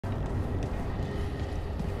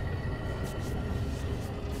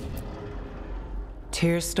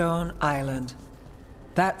Tearstone Island.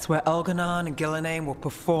 That's where Elganon and Gillenane will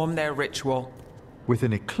perform their ritual. With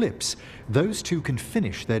an eclipse, those two can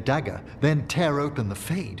finish their dagger, then tear open the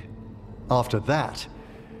Fade. After that,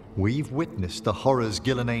 we've witnessed the horrors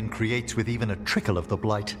Gillenane creates with even a trickle of the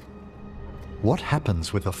Blight. What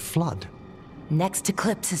happens with a flood? Next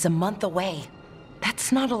eclipse is a month away.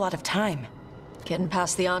 That's not a lot of time. Getting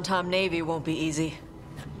past the Antam Navy won't be easy.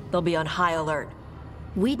 They'll be on high alert.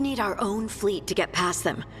 We'd need our own fleet to get past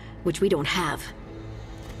them, which we don't have.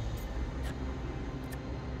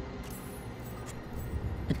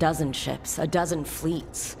 A dozen ships, a dozen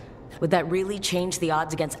fleets. Would that really change the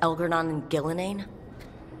odds against Elgar'nan and Gillenane?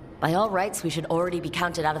 By all rights, we should already be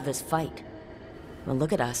counted out of this fight. Well,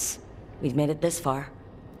 look at us. We've made it this far.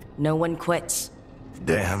 No one quits.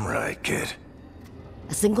 Damn right, kid.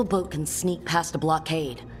 A single boat can sneak past a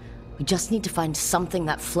blockade. We just need to find something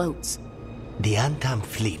that floats. The Antam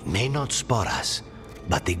fleet may not spot us,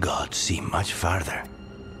 but the gods see much farther.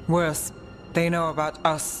 Worse, they know about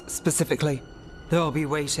us specifically. They'll be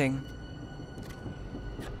waiting.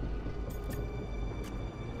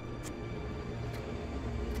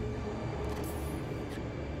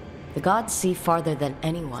 The gods see farther than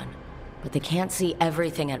anyone, but they can't see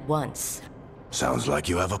everything at once. Sounds like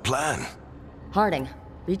you have a plan. Harding,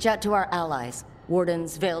 reach out to our allies.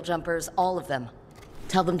 Wardens, Veil Jumpers, all of them.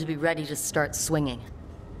 Tell them to be ready to start swinging.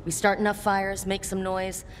 We start enough fires, make some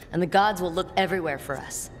noise, and the gods will look everywhere for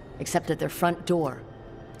us, except at their front door.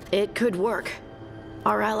 It could work.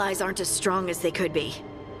 Our allies aren't as strong as they could be.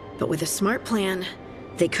 But with a smart plan,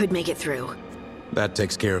 they could make it through. That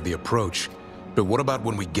takes care of the approach. But what about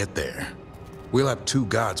when we get there? We'll have two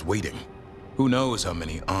gods waiting. Who knows how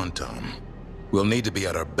many Antam? We'll need to be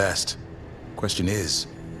at our best. Question is,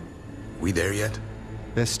 we there yet?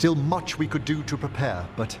 There's still much we could do to prepare,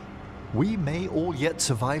 but we may all yet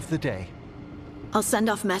survive the day. I'll send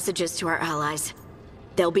off messages to our allies.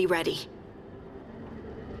 They'll be ready.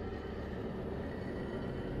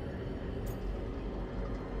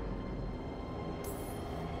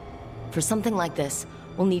 For something like this,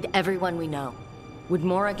 we'll need everyone we know. Would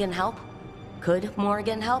Morrigan help? Could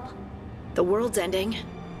Morrigan help? The world's ending.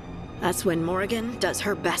 That's when Morrigan does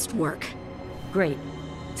her best work. Great.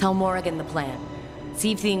 Tell Morrigan the plan.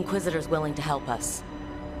 See if the Inquisitor's willing to help us.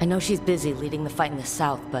 I know she's busy leading the fight in the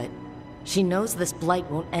south, but she knows this blight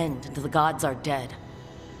won't end until the gods are dead.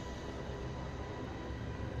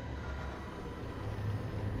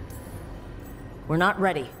 We're not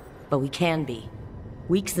ready, but we can be.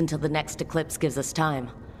 Weeks until the next eclipse gives us time.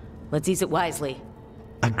 Let's use it wisely.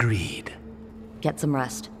 Agreed. Get some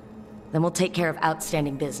rest. Then we'll take care of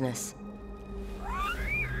outstanding business.